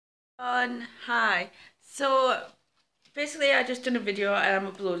Hi. So basically I just done a video and I'm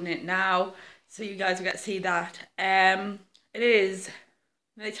uploading it now so you guys will get to see that. It is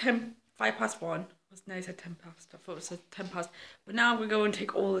nearly 5 past 1. No, I said 10 past. I thought it said 10 past. But now I'm gonna go and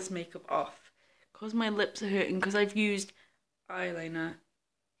take all this makeup off because my lips are hurting because I've used eyeliner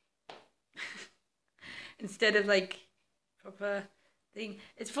instead of like proper thing.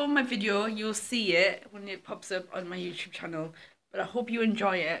 It's from my video. You'll see it when it pops up on my YouTube channel. But I hope you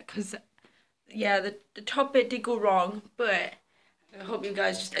enjoy it because yeah, the top bit did go wrong, but I hope you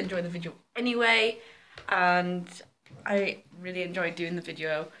guys just enjoy the video anyway. And I really enjoyed doing the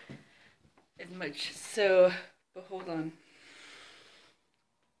video as much. So, but hold on.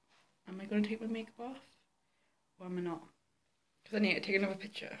 Am I going to take my makeup off? Or am I not? Because I need to take another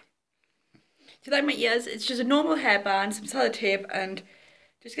picture. Do you like my ears? It's just a normal hairband, some sellotape, and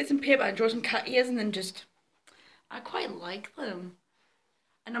just get some paper and draw some cat ears and then just... I quite like them.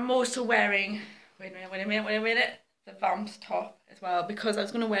 And I'm also wearing... Wait a minute. The Vamps top as well, because I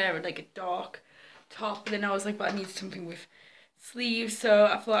was going to wear like a dark top, but then I was like, but I need something with sleeves, so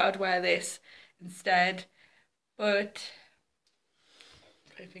I thought I'd wear this instead. But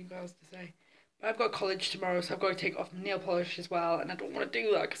I think what else to say. But I've got college tomorrow, so I've got to take off my nail polish as well, and I don't want to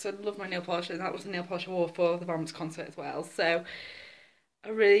do that because I love my nail polish, and that was the nail polish I wore for the Vamps concert as well. So I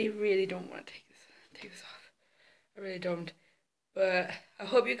really don't want to take this off. I really don't. But I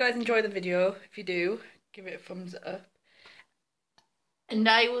hope you guys enjoy the video. If you do, give it a thumbs up. And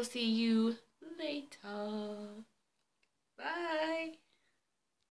I will see you later. Bye.